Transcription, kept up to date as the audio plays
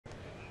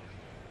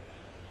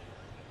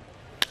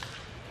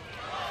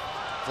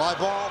Fly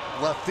ball,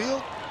 left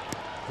field.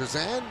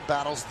 Krizan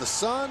battles the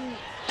sun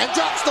and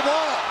drops the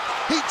ball.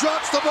 He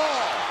drops the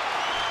ball.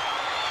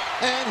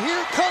 And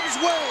here comes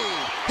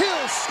Wade.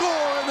 He'll score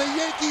and the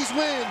Yankees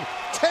win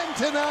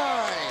 10-9.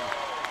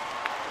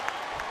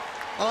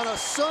 On a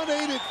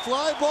sun-aided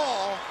fly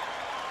ball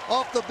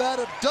off the bat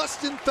of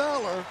Dustin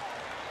Fowler.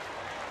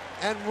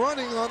 And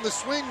running on the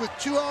swing with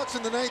 2 outs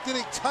in the 9th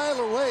inning,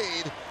 Tyler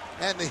Wade.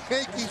 And the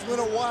Yankees win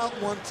a wild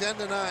one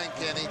 10-9,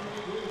 Kenny.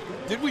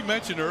 Did we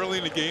mention early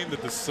in the game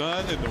that the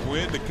sun and the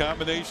wind, the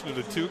combination of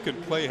the two,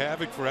 can play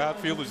havoc for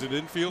outfielders and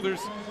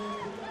infielders?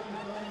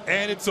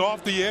 And it's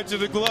off the edge of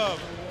the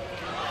glove.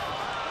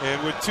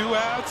 And with 2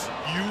 outs,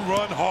 you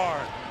run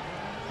hard.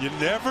 You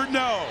never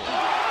know.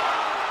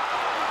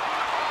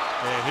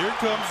 And here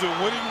comes the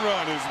winning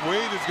run as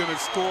Wade is going to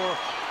score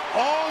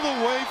all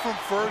the way from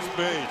first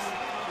base.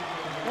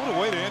 What a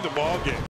way to end the ball game.